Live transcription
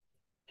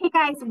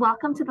Guys,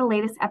 welcome to the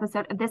latest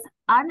episode of this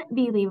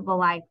unbelievable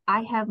life.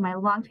 I have my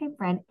longtime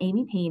friend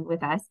Amy Payne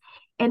with us,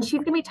 and she's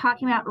going to be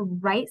talking about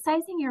right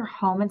sizing your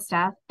home and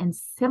stuff and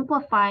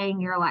simplifying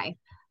your life.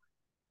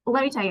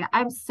 Let me tell you,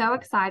 I'm so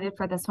excited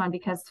for this one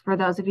because for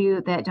those of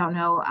you that don't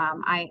know,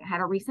 I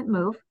had a recent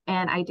move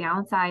and I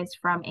downsized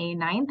from a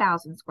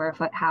 9,000 square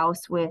foot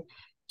house with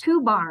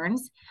two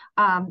barns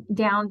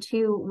down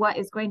to what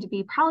is going to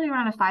be probably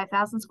around a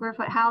 5,000 square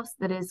foot house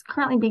that is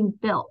currently being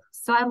built.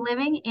 So I'm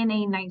living in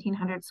a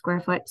 1,900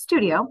 square foot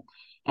studio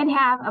and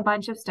have a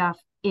bunch of stuff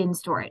in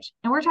storage.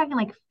 And we're talking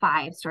like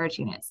 5 storage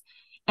units.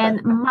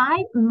 And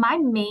my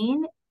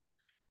main,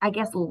 I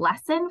guess,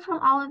 lesson from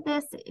all of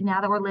this,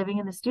 now that we're living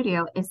in the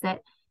studio, is that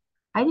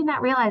I did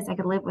not realize I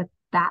could live with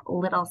that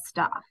little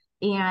stuff.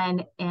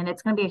 And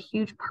it's going to be a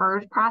huge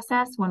purge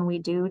process when we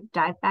do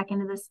dive back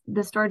into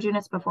the storage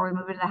units before we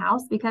move into the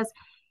house because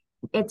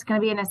it's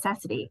going to be a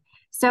necessity.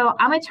 So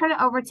I'm going to turn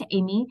it over to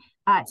Amy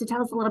to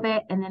tell us a little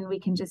bit, and then we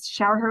can just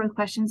shower her with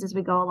questions as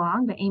we go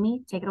along. But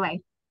Amy, take it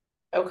away.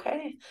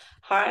 Okay.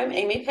 Hi, I'm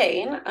Amy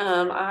Payne.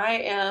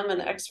 I am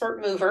an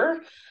expert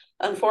mover.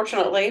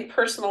 Unfortunately,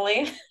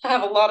 personally, I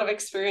have a lot of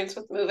experience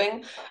with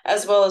moving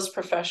as well as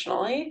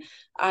professionally.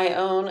 I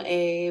own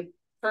a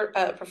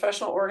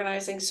professional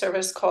organizing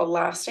service called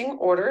Lasting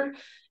Order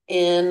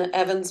in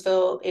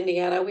Evansville,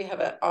 Indiana. We have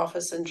an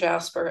office in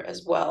Jasper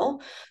as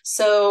well.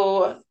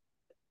 So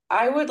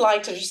I would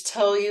like to just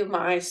tell you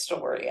my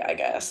story, I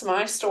guess.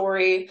 My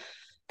story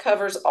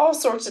covers all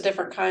sorts of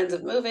different kinds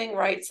of moving,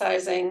 right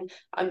sizing.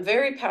 I'm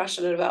very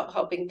passionate about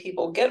helping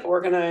people get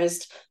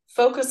organized,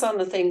 focus on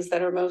the things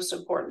that are most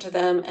important to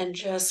them, and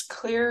just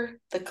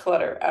clear the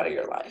clutter out of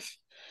your life.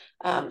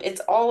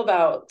 It's all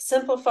about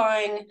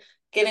simplifying,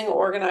 getting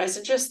organized,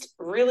 and just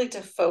really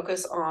to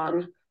focus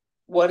on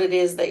what it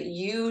is that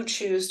you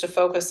choose to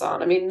focus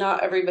on. I mean,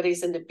 not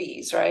everybody's into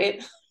bees,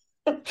 right?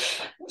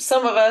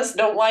 Some of us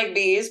don't like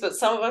bees, but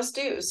some of us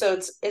do. So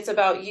it's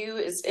about you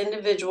as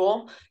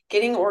individual.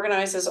 Getting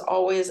organized is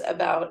always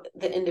about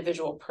the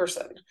individual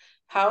person.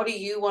 How do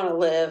you want to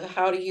live?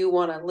 How do you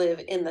want to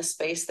live in the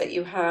space that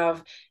you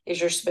have?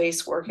 Is your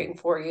space working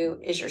for you?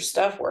 Is your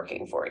stuff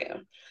working for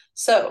you?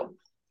 So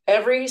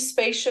every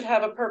space should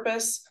have a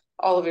purpose.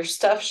 All of your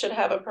stuff should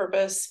have a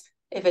purpose.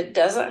 If it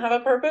doesn't have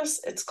a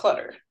purpose, it's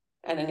clutter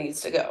and it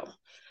needs to go.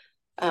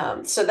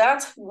 So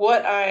that's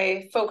what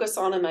I focus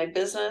on in my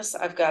business.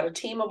 I've got a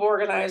team of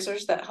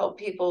organizers that help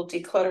people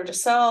declutter to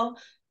sell,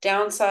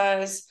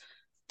 downsize,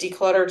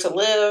 declutter to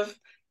live,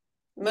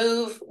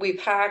 move, we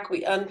pack,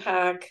 we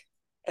unpack,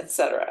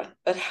 etc.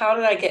 But how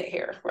did I get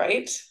here,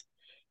 right?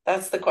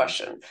 That's the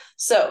question.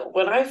 So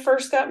when I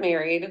first got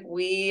married,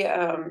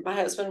 my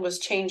husband was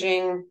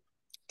changing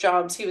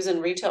jobs. He was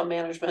in retail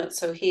management,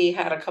 so he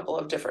had a couple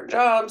of different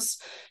jobs.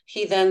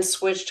 He then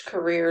switched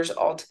careers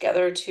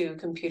altogether to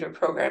computer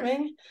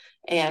programming,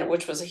 and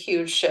which was a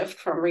huge shift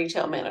from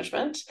retail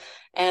management.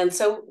 And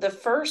so the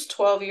first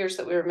 12 years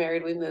that we were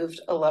married, we moved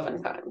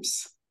 11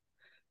 times.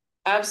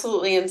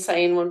 Absolutely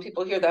insane. When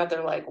people hear that,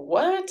 they're like,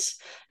 what?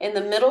 In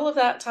the middle of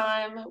that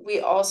time, we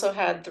also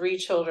had 3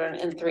 children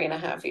in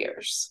 3.5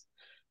 years.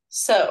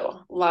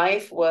 So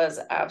life was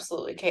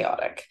absolutely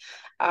chaotic.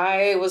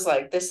 I was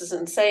like, this is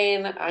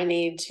insane. I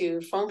need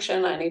to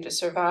function. I need to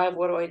survive.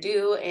 What do I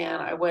do?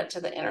 And I went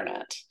to the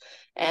internet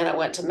and I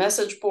went to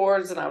message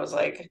boards and I was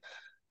like,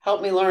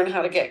 help me learn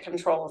how to get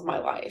control of my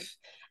life.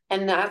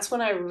 And that's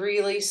when I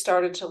really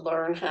started to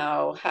learn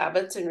how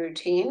habits and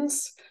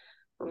routines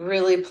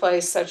really play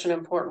such an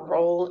important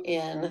role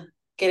in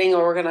getting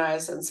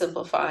organized and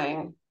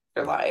simplifying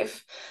your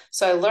life.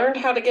 So I learned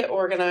how to get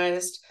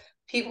organized.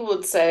 People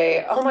would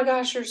say, oh my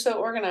gosh, you're so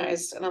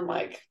organized. And I'm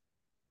like,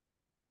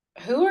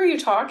 who are you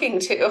talking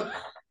to?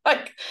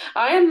 Like,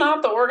 I am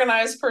not the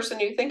organized person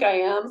you think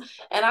I am.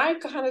 And I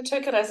kind of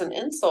took it as an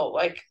insult.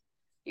 Like,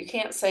 you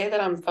can't say that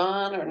I'm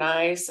fun or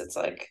nice. It's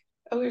like,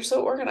 oh, you're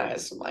so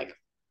organized. I'm like,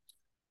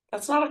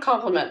 that's not a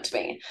compliment to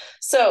me.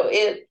 So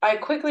I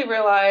quickly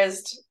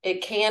realized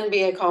it can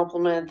be a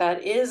compliment.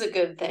 That is a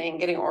good thing.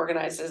 Getting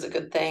organized is a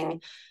good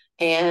thing.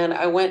 And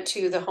I went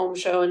to the home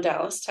show in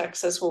Dallas,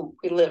 Texas, when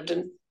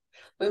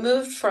we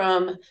moved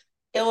from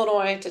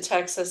Illinois to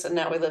Texas, and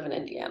now we live in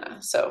Indiana.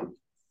 So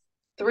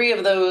 3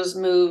 of those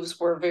moves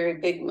were very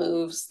big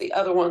moves. The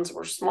other ones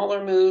were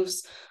smaller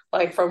moves,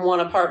 like from one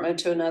apartment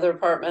to another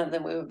apartment,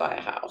 then we would buy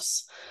a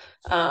house.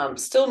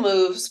 Still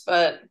moves,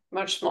 but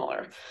much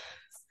smaller.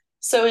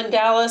 So in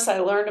Dallas, I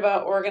learned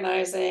about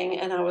organizing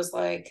and I was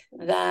like,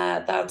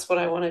 that's what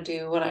I want to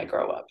do when I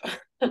grow up.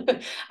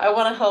 I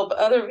want to help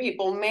other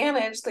people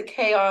manage the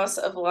chaos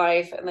of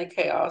life and the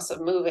chaos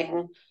of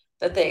moving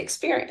that they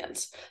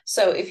experience.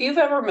 So if you've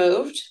ever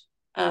moved,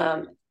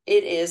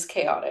 it is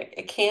chaotic.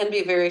 It can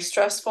be very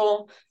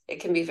stressful.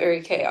 It can be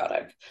very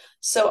chaotic.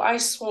 So I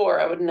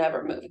swore I would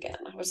never move again.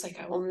 I was like,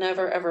 I will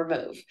never, ever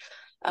move.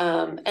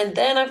 And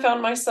then I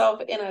found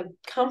myself in a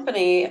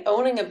company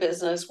owning a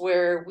business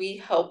where we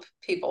help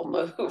people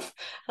move.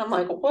 I'm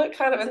like, what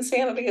kind of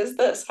insanity is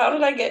this? How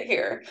did I get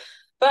here?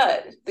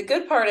 But the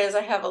good part is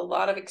I have a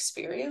lot of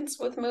experience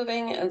with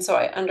moving. And so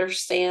I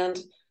understand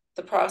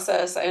the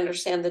process. I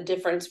understand the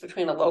difference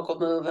between a local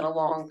move and a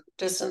long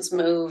distance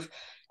move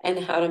and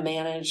how to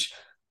manage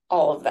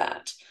all of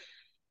that.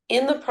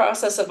 In the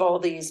process of all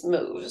these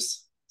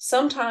moves,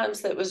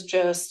 sometimes it was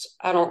just,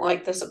 I don't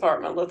like this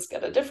apartment, let's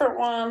get a different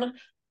one.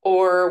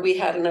 Or we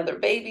had another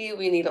baby,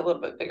 we need a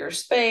little bit bigger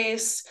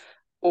space.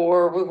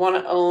 Or we want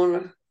to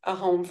own a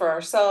home for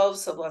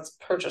ourselves, so let's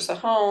purchase a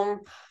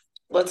home.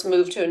 Let's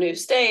move to a new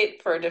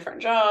state for a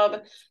different job,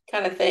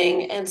 kind of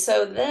thing. And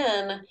so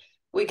then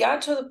we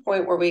got to the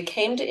point where we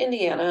came to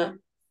Indiana.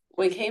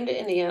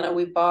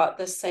 We bought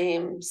the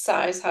same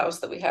size house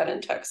that we had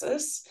in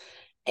Texas,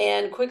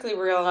 and quickly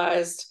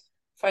realized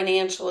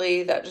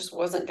financially that just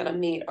wasn't going to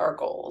meet our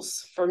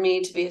goals. For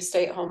me to be a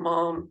stay-at-home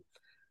mom,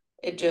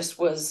 it just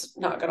was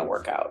not going to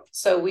work out.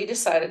 So we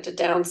decided to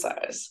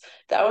downsize.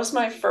 That was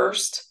my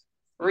first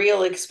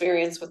real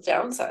experience with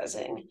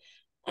downsizing.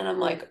 And I'm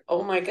like,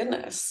 oh my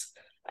goodness,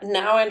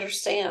 now I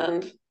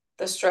understand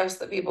the stress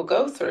that people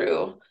go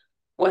through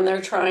when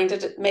they're trying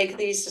to make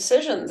these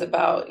decisions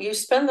about, you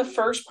spend the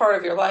first part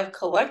of your life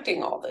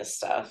collecting all this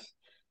stuff.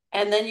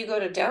 And then you go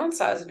to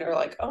downsize and you're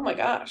like, oh my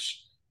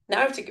gosh, now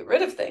I have to get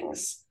rid of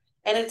things.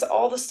 And it's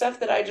all the stuff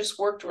that I just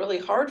worked really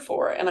hard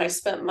for and I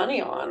spent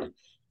money on.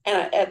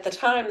 And at the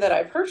time that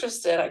I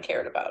purchased it, I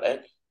cared about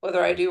it.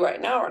 Whether I do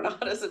right now or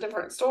not is a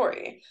different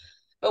story.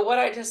 But what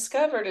I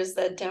discovered is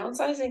that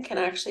downsizing can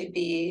actually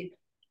be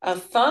a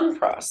fun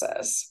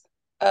process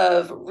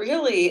of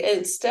really,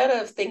 instead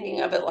of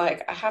thinking of it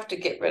like I have to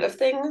get rid of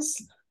things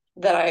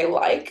that I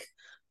like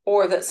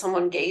or that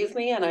someone gave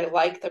me and I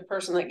like the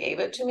person that gave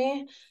it to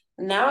me,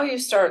 now you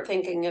start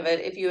thinking of it,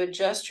 if you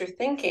adjust your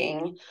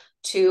thinking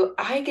to,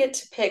 I get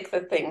to pick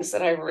the things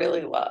that I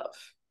really love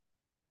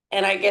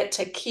and I get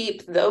to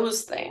keep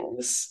those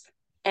things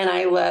and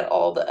I let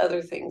all the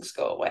other things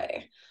go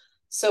away.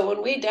 So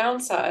when we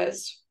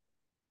downsized,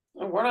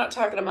 and we're not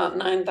talking about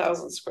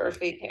 9,000 square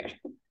feet here.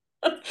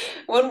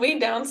 When we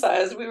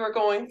downsized, we were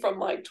going from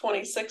like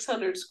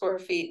 2,600 square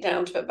feet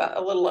down to about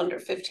a little under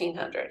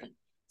 1,500.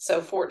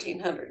 So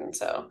 1,400 and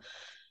so.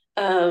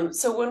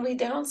 So when we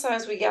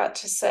downsized, we got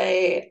to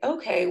say,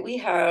 okay, we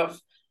have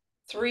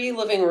 3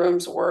 living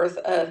rooms worth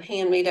of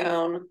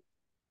hand-me-down,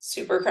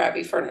 super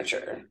crappy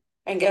furniture.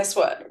 And guess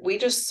what? We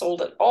just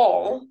sold it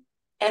all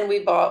and we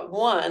bought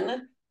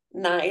one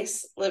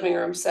nice living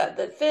room set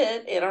that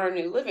fit in our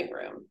new living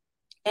room.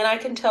 And I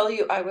can tell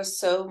you, I was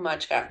so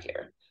much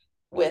happier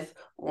with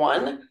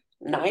one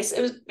nice,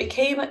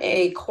 became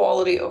a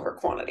quality over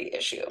quantity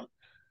issue.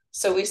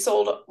 So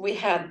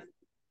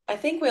I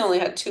think we only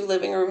had 2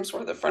 living rooms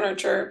worth of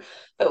furniture,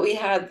 but we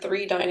had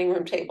 3 dining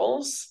room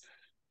tables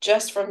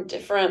just from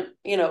different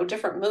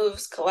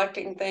moves,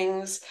 collecting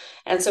things.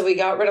 And so we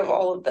got rid of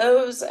all of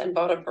those and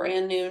bought a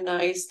brand new,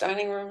 nice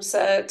dining room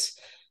set.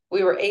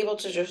 We were able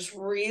to just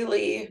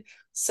really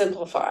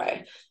simplify.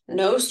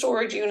 No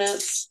storage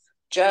units,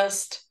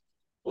 just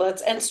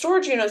and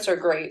storage units are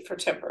great for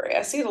temporary.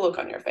 I see the look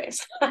on your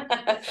face.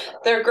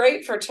 They're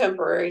great for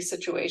temporary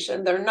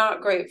situation. They're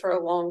not great for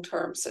a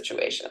long-term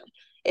situation.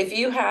 If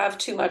you have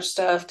too much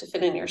stuff to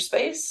fit in your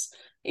space,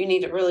 you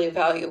need to really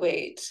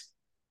evaluate,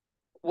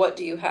 what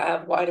do you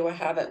have? Why do I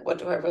have it? What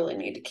do I really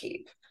need to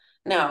keep?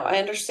 Now, I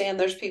understand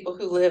there's people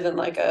who live in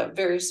like a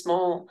very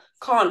small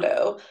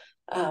condo.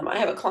 I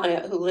have a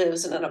client who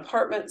lives in an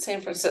apartment in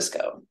San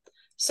Francisco.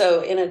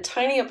 So in a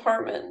tiny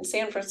apartment in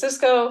San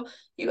Francisco,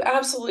 you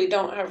absolutely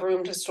don't have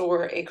room to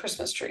store a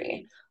Christmas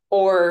tree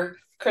or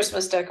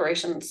Christmas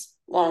decorations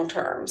long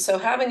term. So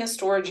having a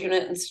storage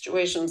unit in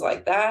situations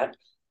like that,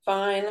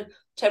 fine.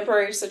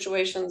 Temporary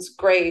situations,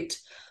 great.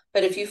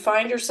 But if you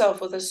find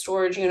yourself with a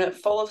storage unit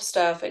full of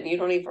stuff and you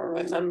don't even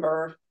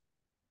remember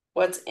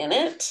what's in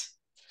it,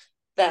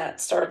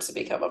 that starts to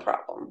become a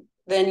problem.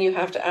 Then you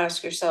have to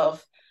ask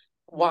yourself,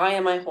 why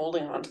am I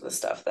holding on to the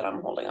stuff that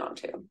I'm holding on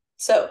to?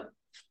 So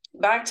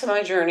back to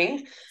my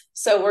journey.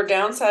 So we're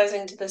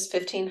downsizing to this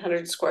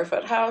 1,500 square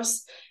foot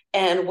house.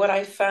 And what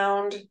I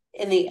found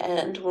in the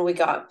end, when we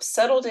got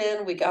settled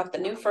in, we got the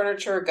new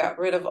furniture, got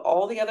rid of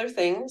all the other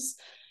things,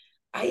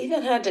 I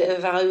even had to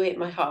evaluate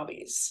my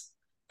hobbies.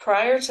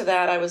 Prior to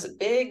that, I was a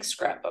big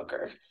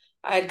scrapbooker.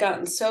 I had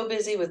gotten so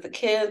busy with the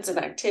kids and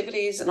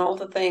activities and all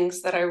the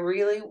things that I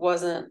really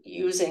wasn't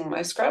using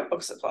my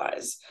scrapbook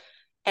supplies.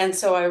 And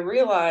so I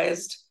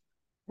realized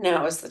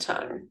now is the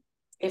time.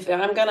 If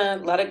I'm going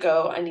to let it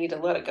go, I need to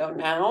let it go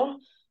now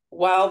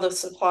while the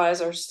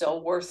supplies are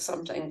still worth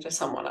something to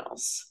someone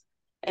else.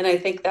 And I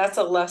think that's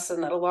a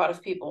lesson that a lot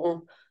of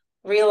people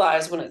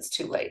realize when it's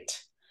too late.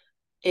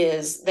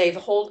 Is they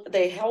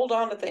hold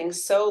on to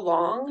things so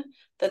long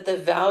that the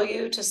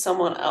value to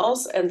someone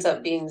else ends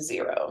up being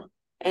zero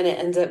and it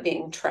ends up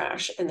being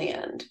trash in the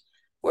end.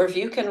 Where if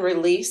you can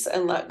release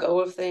and let go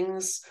of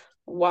things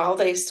while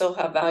they still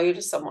have value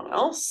to someone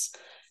else,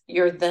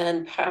 you're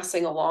then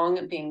passing along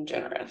and being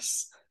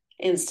generous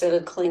instead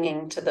of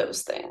clinging to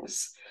those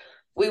things.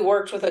 We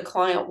worked with a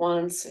client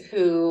once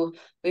who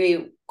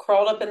we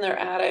crawled up in their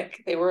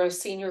attic. They were a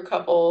senior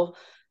couple.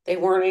 They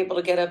weren't able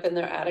to get up in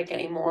their attic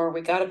anymore.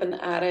 We got up in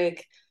the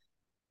attic.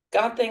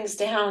 got things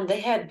down.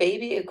 They had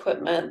baby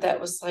equipment that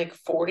was like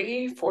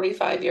 40,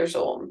 45 years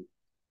old.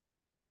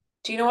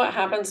 Do you know what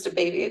happens to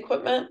baby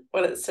equipment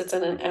when it sits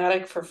in an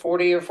attic for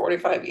 40 or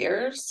 45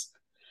 years?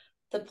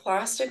 The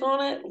plastic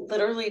on it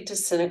literally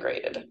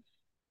disintegrated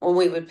when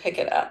we would pick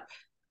it up.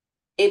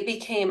 It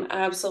became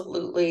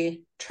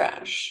absolutely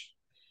trash.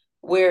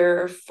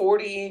 Where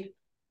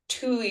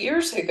 42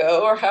 years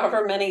ago, or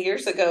however many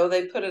years ago,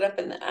 they put it up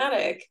in the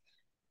attic,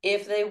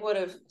 if they would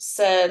have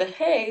said,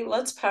 hey,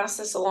 let's pass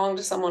this along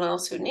to someone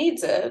else who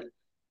needs it,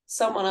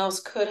 someone else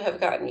could have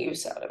gotten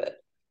use out of it.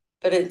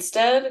 But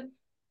instead,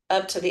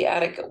 up to the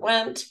attic it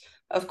went.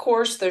 Of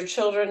course, their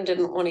children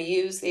didn't want to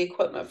use the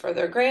equipment for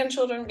their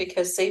grandchildren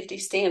because safety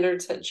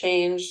standards had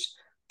changed,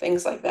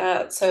 things like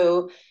that.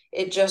 So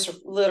it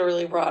just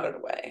literally rotted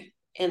away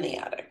in the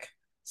attic.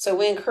 So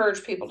we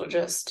encourage people to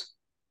just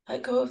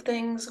let go of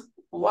things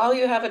while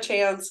you have a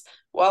chance,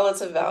 while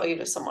it's of value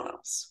to someone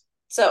else.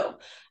 So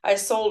I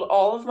sold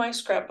all of my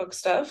scrapbook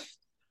stuff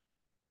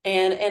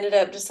and ended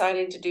up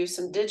deciding to do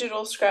some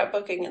digital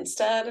scrapbooking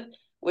instead,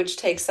 which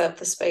takes up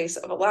the space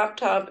of a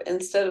laptop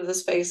instead of the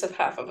space of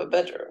half of a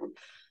bedroom.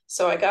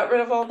 So I got rid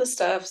of all the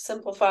stuff,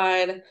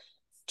 simplified,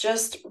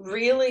 just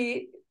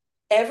really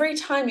every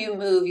time you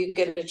move, you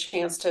get a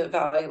chance to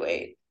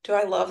evaluate, do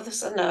I love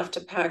this enough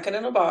to pack it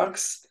in a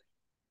box,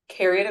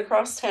 carry it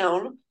across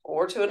town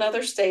or to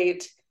another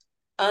state,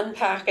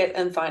 unpack it,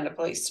 and find a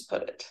place to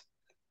put it?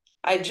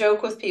 I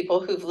joke with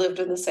people who've lived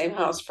in the same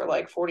house for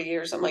like 40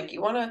 years. I'm like,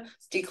 you want to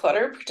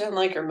declutter? Pretend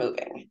like you're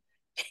moving.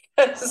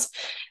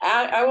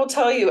 I will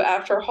tell you,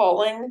 after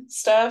hauling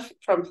stuff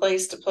from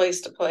place to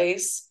place to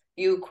place,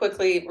 you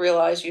quickly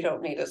realize you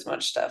don't need as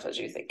much stuff as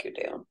you think you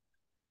do.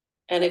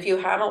 And if you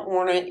haven't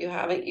worn it, you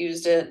haven't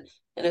used it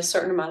in a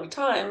certain amount of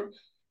time,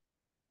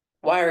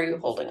 why are you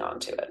holding on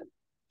to it?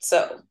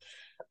 So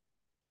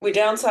we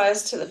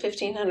downsized to the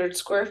 1,500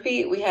 square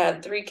feet. We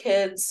had 3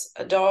 kids,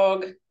 a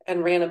dog,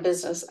 and ran a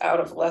business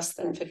out of less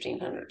than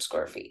 1,500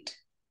 square feet.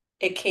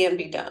 It can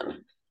be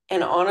done.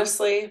 And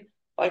honestly,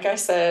 like I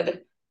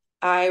said,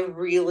 I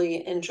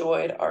really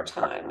enjoyed our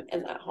time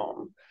in that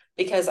home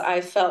because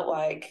I felt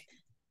like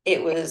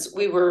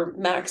we were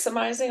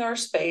maximizing our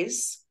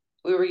space.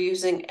 We were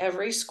using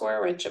every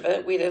square inch of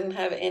it. We didn't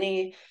have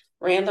any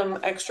random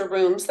extra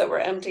rooms that were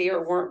empty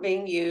or weren't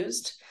being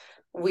used.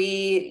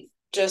 We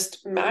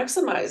just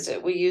maximized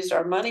it. We used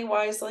our money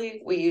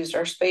wisely. We used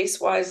our space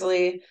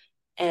wisely.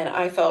 And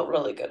I felt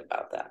really good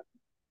about that.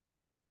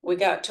 We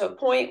got to a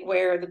point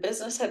where the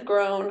business had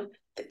grown,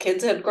 the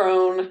kids had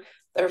grown,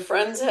 their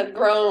friends had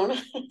grown,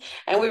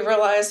 and we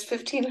realized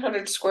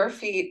 1,500 square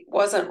feet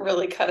wasn't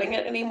really cutting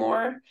it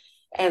anymore.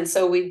 And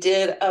so we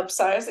did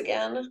upsize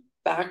again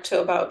back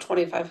to about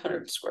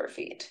 2,500 square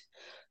feet.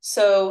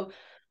 So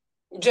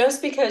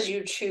just because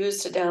you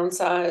choose to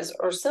downsize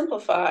or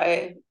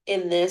simplify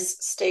in this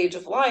stage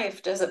of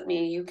life doesn't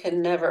mean you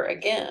can never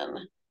again.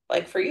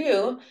 Like for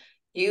you,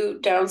 you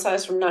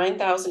downsize from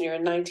 9,000, you're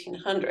in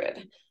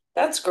 1,900.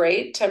 That's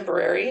great,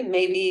 temporary.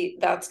 Maybe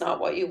that's not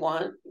what you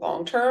want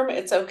long term.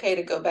 It's okay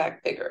to go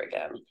back bigger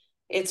again.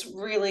 It's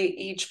really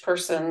each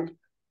person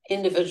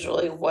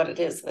individually what it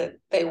is that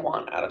they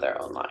want out of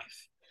their own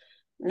life.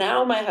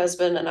 Now, my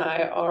husband and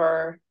I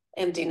are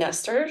empty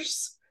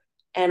nesters,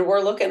 and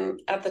we're looking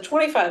at the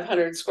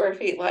 2,500 square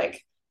feet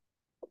like,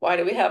 why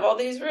do we have all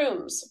these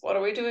rooms? What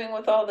are we doing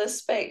with all this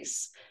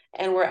space?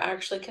 And we're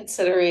actually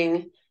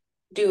considering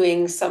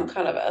doing some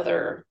kind of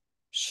other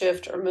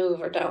shift or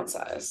move or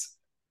downsize.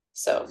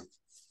 So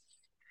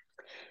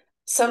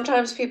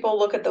sometimes people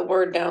look at the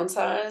word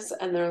downsize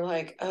and they're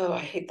like, oh, I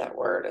hate that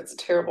word. It's a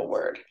terrible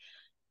word.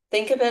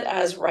 Think of it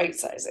as right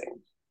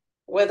sizing.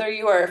 Whether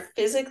you are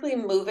physically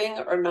moving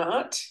or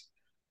not,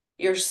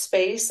 your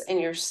space and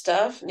your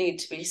stuff need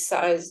to be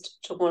sized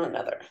to one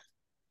another.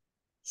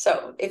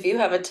 So if you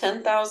have a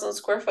 10,000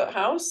 square foot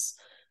house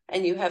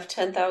and you have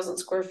 10,000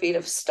 square feet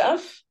of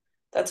stuff,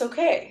 that's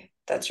okay.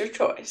 That's your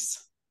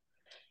choice.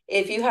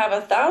 If you have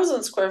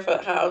 1,000 square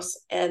foot house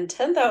and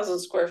 10,000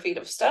 square feet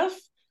of stuff,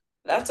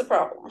 that's a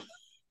problem.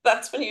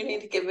 That's when you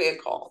need to give me a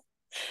call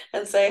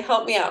and say,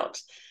 help me out.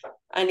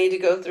 I need to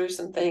go through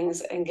some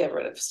things and get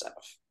rid of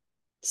stuff.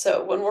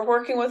 So when we're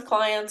working with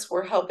clients,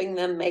 we're helping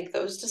them make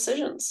those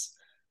decisions.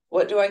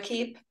 What do I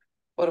keep?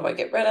 What do I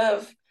get rid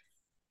of?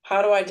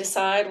 How do I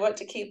decide what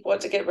to keep,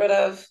 what to get rid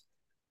of?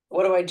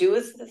 What do I do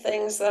with the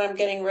things that I'm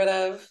getting rid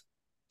of?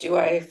 Do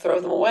I throw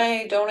them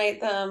away,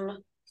 donate them,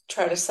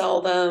 try to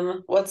sell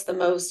them? What's the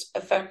most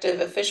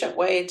effective, efficient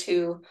way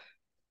to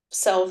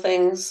sell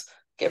things,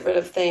 get rid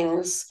of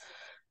things?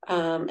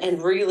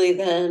 And really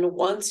then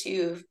once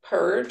you've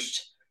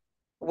purged,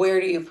 where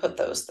do you put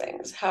those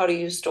things? How do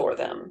you store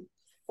them?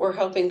 We're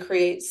helping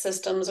create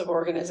systems of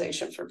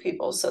organization for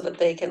people so that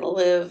they can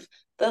live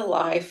the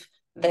life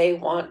they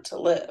want to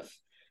live.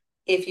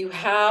 If you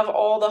have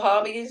all the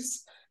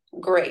hobbies,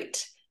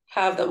 great.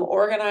 Have them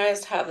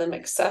organized, have them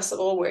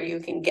accessible where you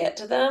can get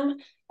to them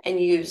and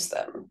use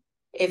them.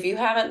 If you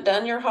haven't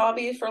done your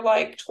hobby for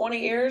like 20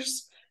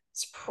 years,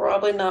 it's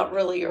probably not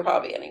really your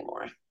hobby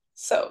anymore.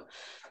 So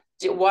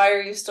why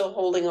are you still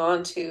holding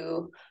on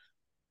to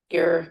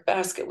your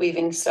basket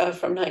weaving stuff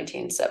from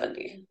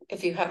 1970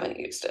 if you haven't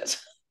used it.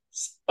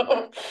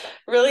 So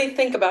really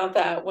think about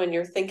that when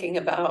you're thinking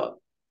about,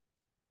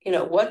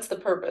 what's the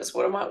purpose?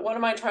 What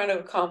am I trying to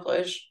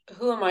accomplish?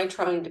 Who am I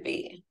trying to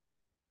be?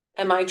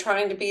 Am I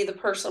trying to be the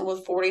person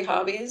with 40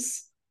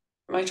 hobbies?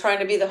 Am I trying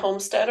to be the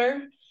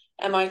homesteader?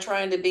 Am I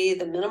trying to be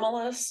the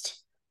minimalist,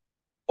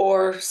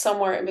 or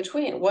somewhere in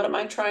between? What am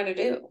I trying to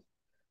do?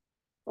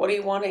 What are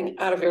you wanting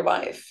out of your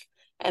life?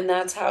 And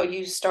that's how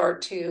you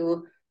start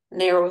to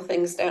narrow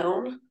things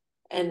down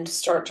and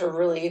start to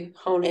really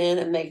hone in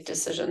and make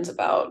decisions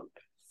about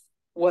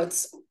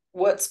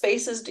what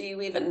spaces do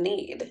you even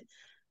need.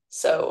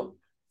 So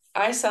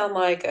I sound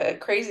like a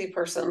crazy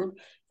person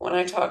when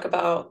I talk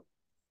about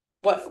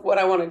what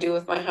I want to do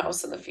with my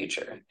house in the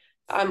future.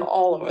 I'm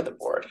all over the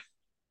board.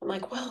 I'm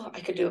like, well, I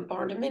could do a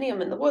barn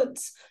dominium in the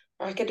woods,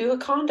 or I could do a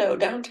condo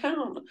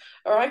downtown,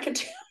 or I could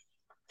do,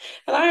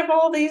 and I have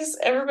all these,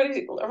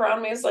 everybody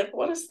around me is like,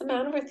 what is the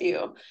matter with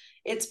you?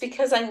 It's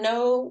because I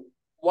know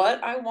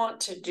what I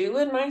want to do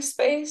in my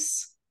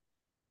space,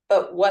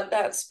 but what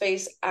that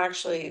space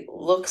actually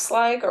looks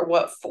like or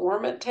what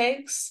form it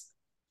takes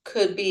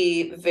could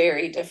be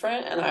very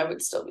different, and I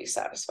would still be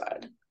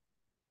satisfied.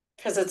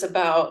 Because it's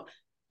about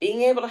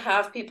being able to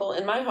have people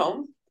in my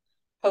home,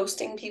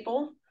 hosting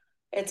people.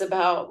 It's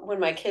about when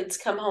my kids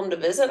come home to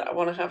visit, I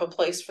want to have a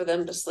place for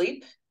them to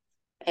sleep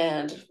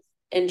and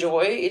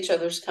enjoy each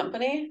other's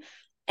company.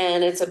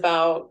 And it's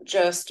about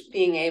just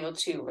being able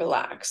to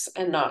relax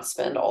and not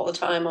spend all the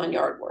time on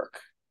yard work.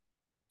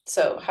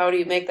 So, how do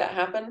you make that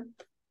happen?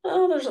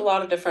 Well, there's a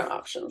lot of different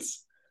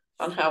options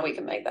on how we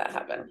can make that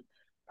happen.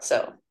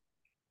 So,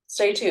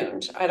 stay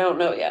tuned. I don't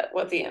know yet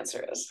what the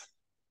answer is.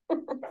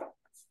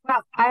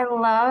 Well, I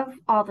love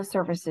all the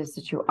services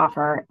that you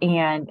offer,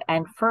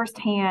 and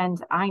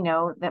firsthand, I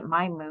know that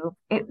my move,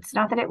 it's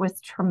not that it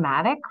was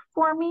traumatic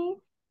for me,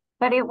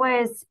 but it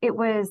was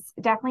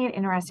definitely an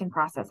interesting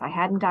process. I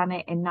hadn't done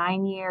it in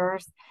 9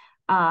 years.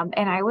 And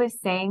I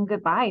was saying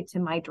goodbye to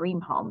my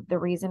dream home. The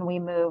reason we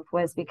moved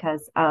was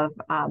because of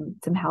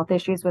some health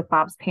issues with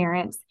Bob's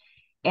parents,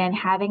 and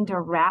having to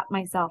wrap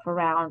myself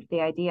around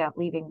the idea of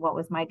leaving what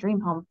was my dream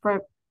home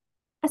for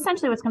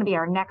essentially what's going to be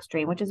our next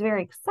dream, which is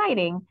very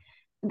exciting.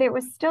 There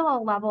was still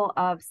a level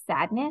of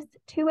sadness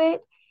to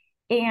it.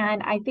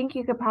 And I think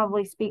you could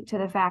probably speak to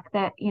the fact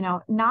that,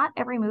 not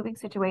every moving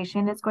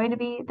situation is going to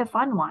be the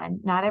fun one.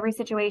 Not every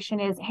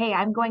situation is, hey,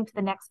 I'm going to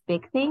the next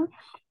big thing.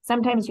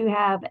 Sometimes you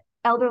have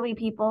elderly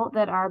people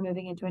that are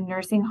moving into a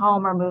nursing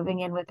home or moving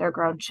in with their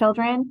grown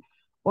children,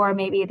 or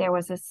maybe there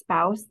was a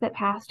spouse that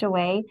passed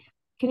away.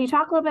 Can you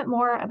talk a little bit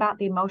more about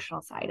the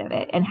emotional side of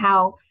it and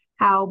how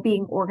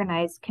being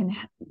organized can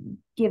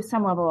give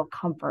some level of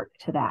comfort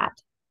to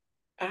that?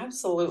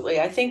 Absolutely.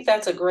 I think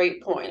that's a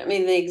great point. I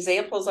mean, the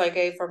examples I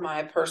gave for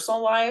my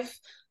personal life,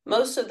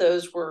 most of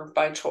those were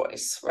by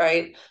choice,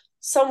 right?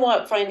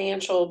 Somewhat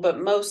financial, but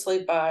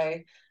mostly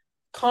by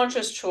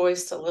conscious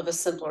choice to live a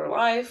simpler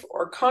life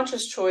or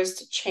conscious choice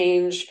to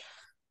change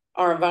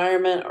our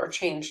environment or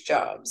change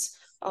jobs.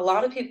 A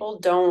lot of people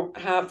don't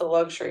have the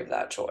luxury of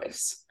that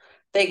choice.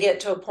 They get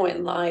to a point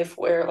in life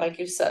where, like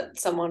you said,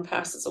 someone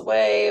passes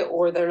away,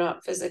 or they're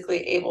not physically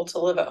able to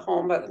live at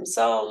home by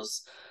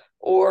themselves,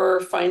 or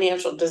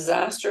financial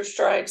disaster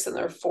strikes and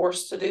they're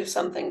forced to do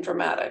something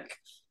dramatic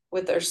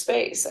with their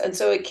space. And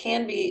so it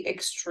can be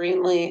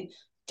extremely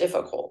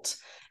difficult.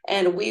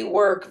 And we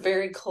work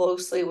very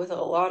closely with a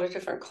lot of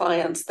different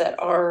clients that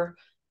are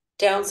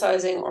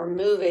downsizing or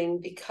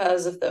moving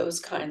because of those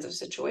kinds of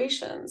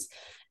situations.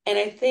 And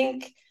I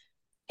think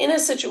in a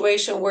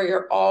situation where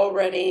you're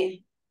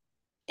already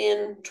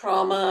in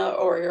trauma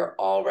or you're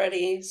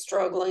already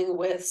struggling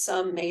with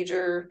some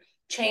major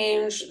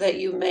change that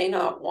you may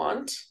not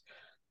want,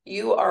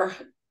 you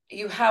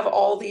have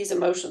all these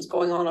emotions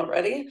going on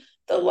already.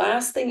 The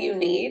last thing you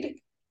need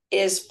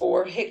is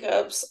for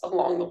hiccups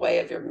along the way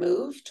of your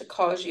move to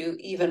cause you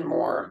even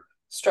more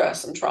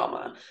stress and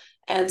trauma.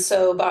 And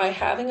so by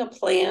having a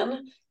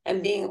plan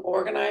and being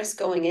organized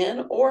going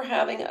in, or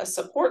having a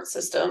support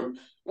system,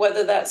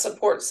 whether that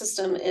support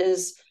system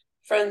is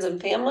friends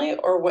and family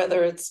or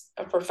whether it's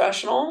a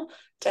professional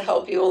to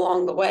help you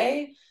along the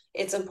way,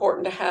 it's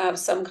important to have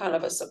some kind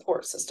of a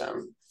support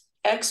system.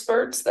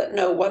 Experts that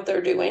know what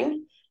they're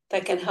doing,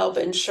 that can help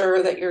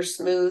ensure that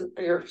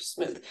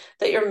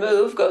that your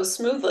move goes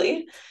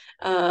smoothly,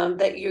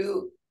 that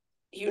you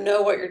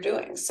know what you're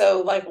doing.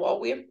 So like while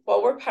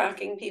we're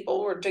packing,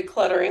 people, we're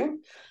decluttering,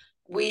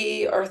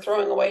 we are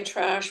throwing away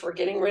trash, we're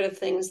getting rid of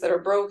things that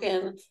are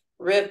broken,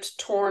 ripped,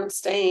 torn,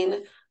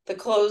 stained, the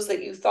clothes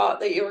that you thought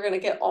that you were going to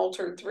get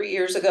altered 3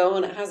 years ago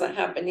and it hasn't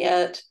happened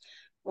yet.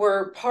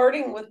 We're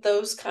parting with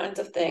those kinds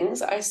of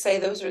things. I say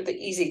those are the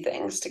easy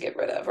things to get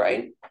rid of,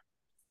 right?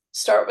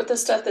 Start with the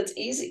stuff that's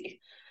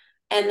easy.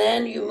 And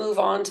then you move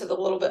on to the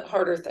little bit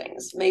harder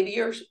things. Maybe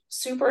you're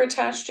super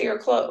attached to your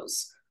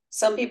clothes.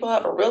 Some people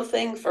have a real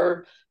thing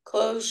for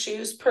clothes,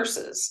 shoes,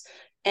 purses,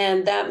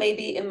 and that may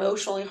be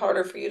emotionally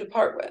harder for you to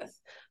part with.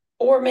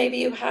 Or maybe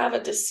you have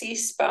a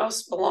deceased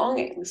spouse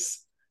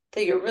belongings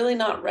that you're really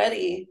not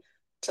ready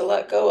to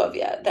let go of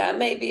yet. That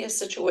may be a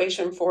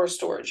situation for a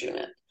storage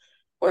unit,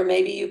 where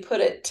maybe you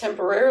put it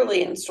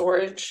temporarily in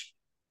storage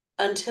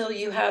until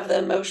you have the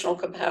emotional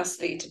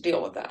capacity to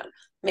deal with that.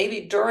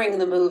 Maybe during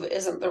the move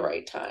isn't the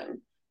right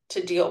time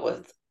to deal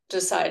with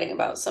deciding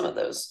about some of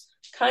those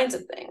kinds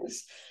of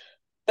things.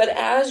 But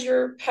as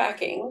you're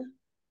packing,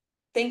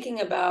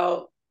 thinking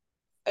about,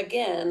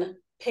 again,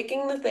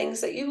 picking the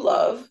things that you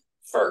love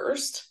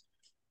first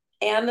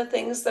and the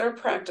things that are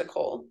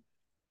practical,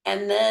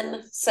 and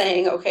then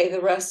saying, okay,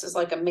 the rest is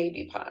like a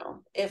maybe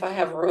pile. If I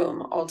have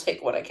room, I'll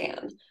take what I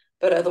can.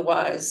 But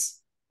otherwise,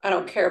 I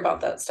don't care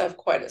about that stuff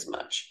quite as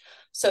much.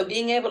 So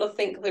being able to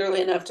think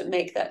clearly enough to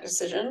make that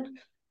decision,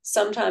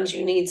 sometimes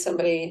you need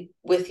somebody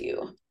with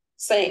you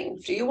saying,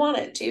 do you want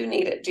it? Do you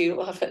need it? Do you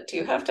love it? Do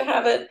you have to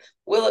have it?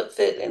 Will it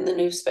fit in the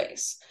new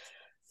space?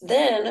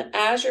 Then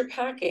as you're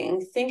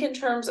packing, think in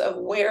terms of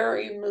where are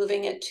you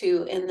moving it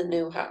to in the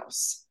new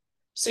house.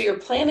 So you're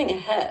planning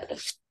ahead.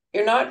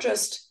 You're not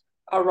just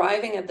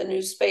arriving at the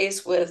new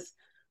space with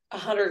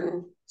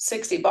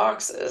 160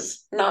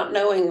 boxes, not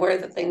knowing where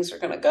the things are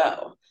going to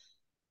go.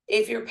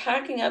 If you're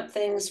packing up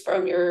things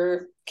from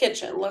your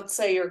kitchen, let's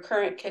say your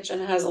current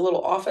kitchen has a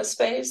little office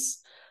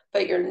space,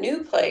 but your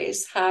new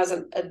place has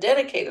a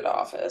dedicated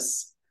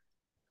office,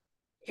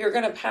 you're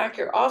going to pack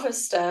your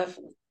office stuff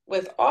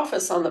with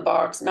office on the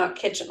box, not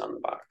kitchen on the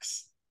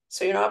box.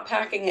 So you're not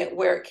packing it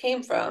where it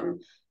came from,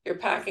 you're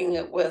packing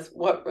it with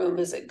what room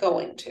is it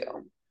going to.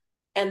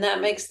 And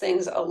that makes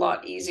things a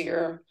lot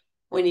easier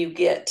when you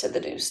get to the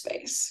new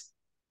space.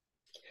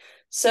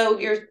 So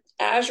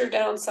as you're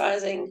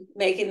downsizing,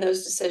 making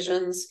those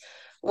decisions,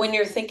 when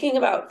you're thinking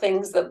about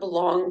things that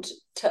belonged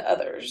to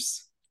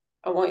others,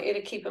 I want you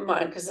to keep in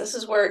mind, because this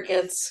is where it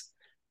gets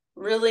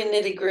really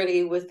nitty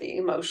gritty with the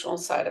emotional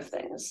side of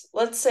things.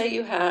 Let's say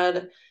you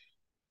had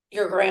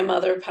your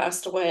grandmother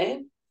passed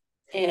away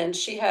and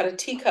she had a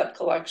teacup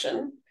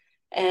collection,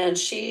 and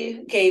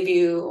she gave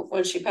you,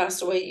 when she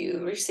passed away,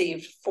 you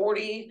received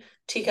 40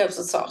 teacups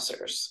and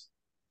saucers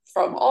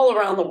from all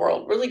around the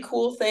world, really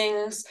cool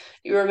things.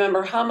 You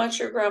remember how much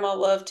your grandma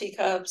loved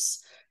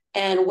teacups.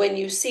 And when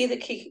you see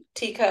the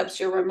teacups,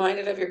 you're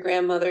reminded of your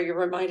grandmother, you're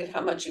reminded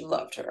how much you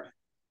loved her.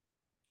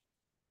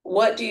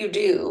 What do you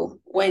do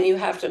when you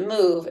have to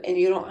move and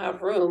you don't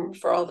have room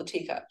for all the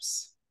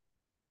teacups?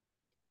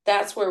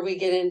 That's where we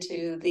get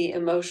into the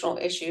emotional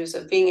issues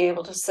of being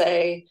able to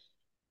say,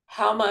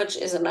 how much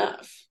is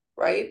enough,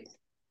 right?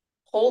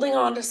 Holding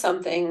on to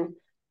something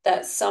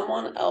that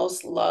someone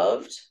else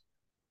loved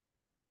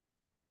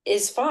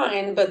is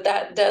fine, but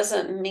that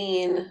doesn't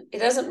mean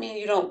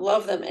you don't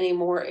love them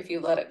anymore if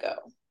you let it go.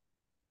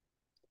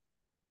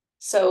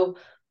 So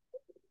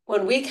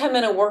when we come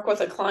in and work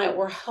with a client,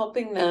 we're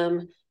helping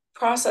them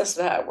process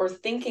that. We're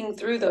thinking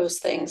through those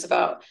things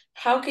about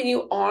how can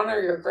you honor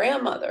your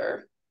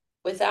grandmother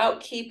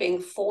without keeping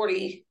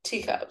 40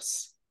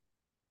 teacups?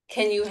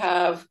 Can you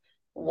have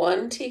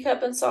one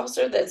teacup and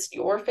saucer that's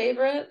your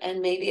favorite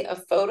and maybe a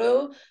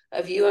photo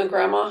of you and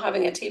grandma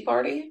having a tea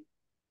party?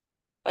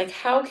 Like,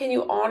 how can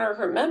you honor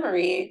her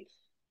memory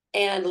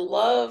and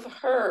love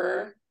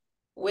her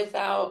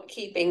without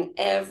keeping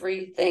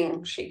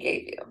everything she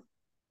gave you?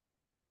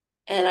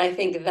 And I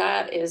think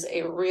that is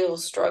a real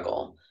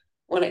struggle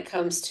when it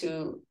comes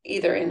to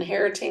either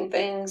inheriting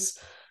things,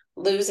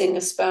 losing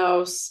a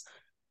spouse,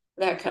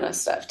 that kind of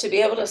stuff. To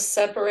be able to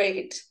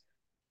separate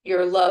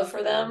your love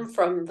for them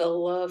from the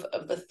love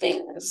of the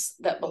things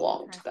that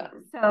belong to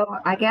them. So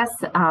I guess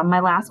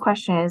my last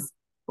question is,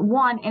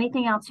 one,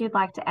 anything else you'd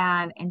like to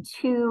add? And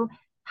two,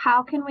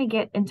 how can we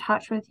get in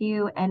touch with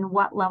you and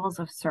what levels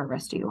of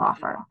service do you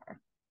offer?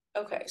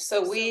 Okay,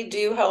 so we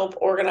do help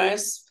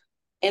organize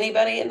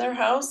anybody in their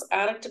house,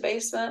 attic to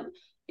basement,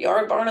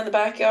 yard barn in the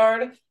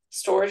backyard,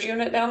 storage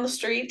unit down the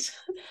street.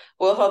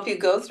 We'll help you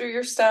go through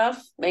your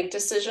stuff, make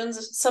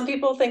decisions. Some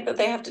people think that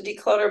they have to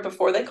declutter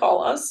before they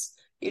call us.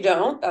 You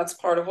don't. That's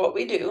part of what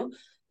we do.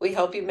 We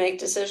help you make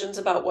decisions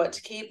about what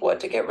to keep,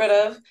 what to get rid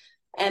of.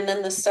 And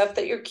then the stuff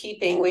that you're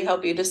keeping, we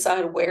help you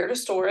decide where to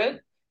store it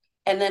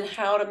and then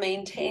how to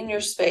maintain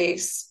your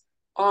space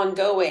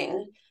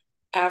ongoing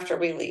after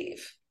we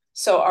leave.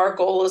 So our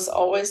goal is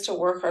always to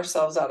work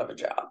ourselves out of a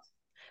job.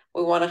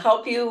 We want to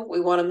help you.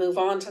 We want to move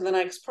on to the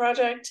next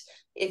project.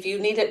 If you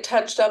need it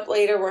touched up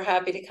later, we're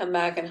happy to come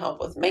back and help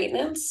with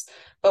maintenance,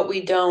 but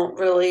we don't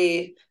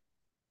really,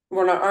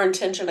 our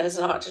intention is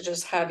not to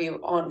just have you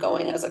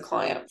ongoing as a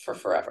client for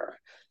forever.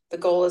 The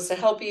goal is to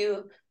help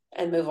you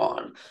and move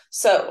on.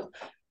 So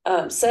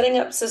setting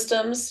up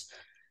systems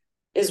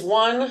is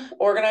one,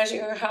 organizing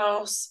your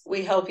house.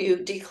 We help you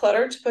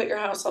declutter to put your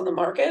house on the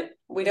market.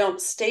 We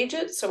don't stage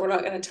it, so we're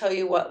not going to tell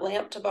you what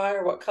lamp to buy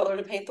or what color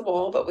to paint the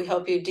wall, but we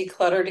help you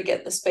declutter to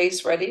get the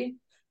space ready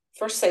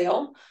for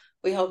sale.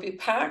 We help you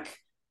pack,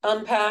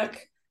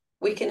 unpack.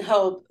 We can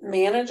help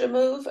manage a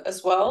move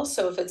as well.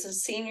 So if it's a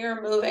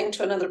senior moving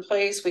to another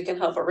place, we can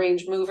help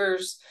arrange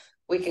movers.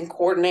 We can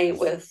coordinate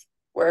with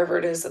wherever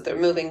it is that they're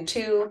moving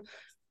to,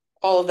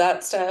 all of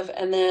that stuff,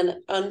 and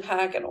then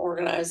unpack and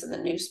organize in the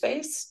new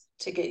space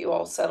to get you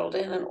all settled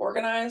in and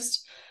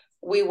organized.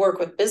 We work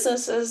with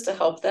businesses to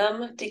help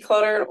them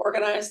declutter and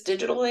organize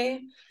digitally,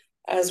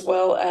 as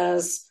well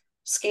as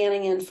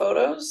scanning in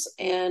photos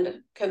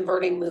and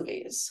converting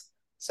movies.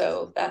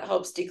 So that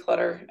helps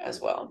declutter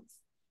as well.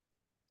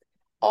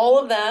 All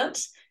of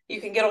that, you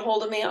can get a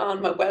hold of me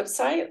on my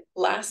website,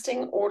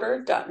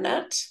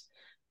 lastingorder.net.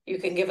 You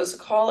can give us a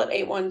call at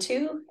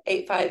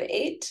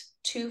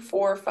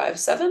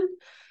 812-858-2457.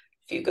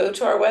 If you go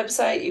to our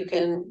website, you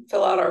can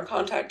fill out our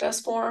contact us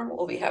form.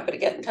 We'll be happy to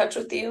get in touch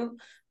with you.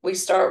 We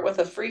start with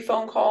a free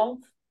phone call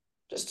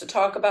just to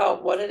talk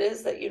about what it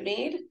is that you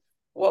need,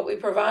 what we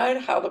provide,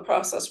 how the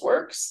process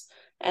works,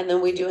 and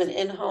then we do an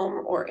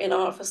in-home or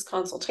in-office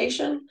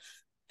consultation.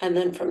 And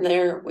then from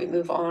there, we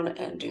move on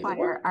and do the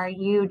work. Are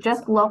you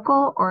just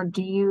local, or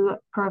do you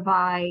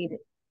provide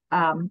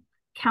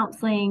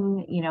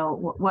counseling,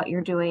 what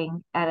you're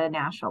doing at a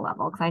national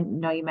level? Because I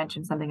know you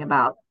mentioned something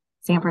about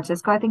San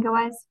Francisco, I think it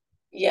was.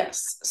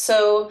 Yes.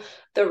 So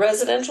the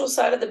residential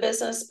side of the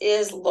business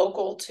is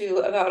local to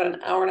about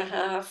an hour and a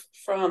half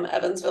from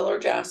Evansville or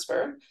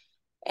Jasper.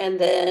 And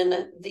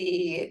then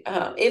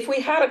if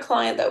we had a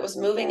client that was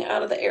moving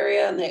out of the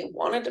area and they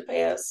wanted to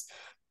pay us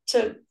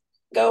to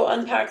go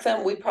unpack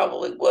them, we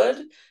probably would.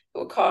 It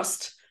would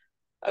cost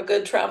a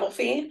good travel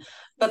fee.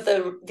 But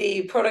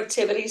the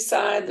productivity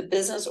side, the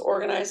business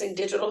organizing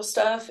digital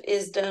stuff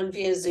is done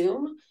via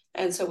Zoom.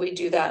 And so we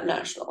do that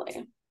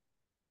nationally.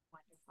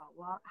 Wonderful.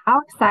 Well,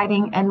 how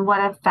exciting, and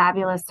what a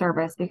fabulous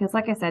service. Because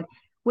like I said,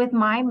 with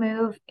my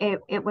move,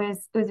 it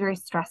was very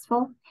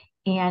stressful,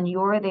 and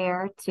you're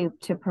there to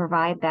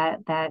provide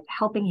that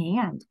helping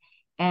hand.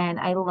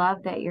 And I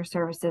love that your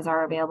services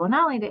are available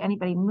not only to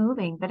anybody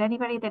moving, but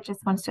anybody that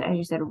just wants to, as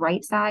you said,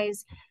 right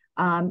size,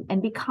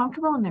 and be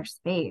comfortable in their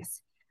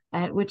space.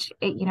 Which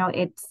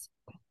it's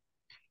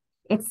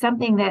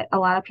something that a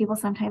lot of people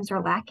sometimes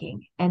are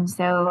lacking. And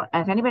so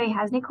if anybody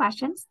has any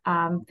questions,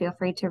 feel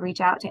free to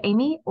reach out to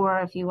Amy, or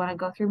if you want to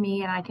go through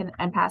me and I can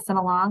pass them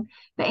along.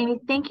 But Amy,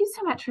 thank you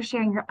so much for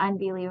sharing your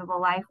unbelievable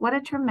life. What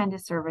a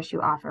tremendous service you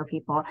offer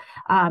people.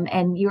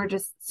 And you're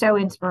just so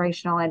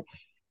inspirational, and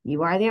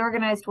you are the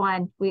organized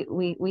one.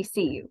 We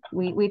see you.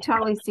 We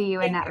totally see you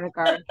in that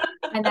regard.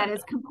 And that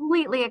is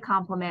completely a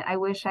compliment. I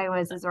wish I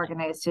was as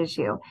organized as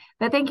you.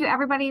 But thank you,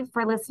 everybody,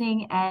 for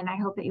listening. And I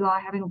hope that you all are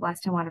having a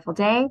blessed and wonderful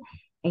day.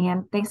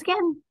 And thanks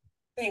again.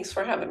 Thanks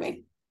for having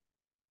me.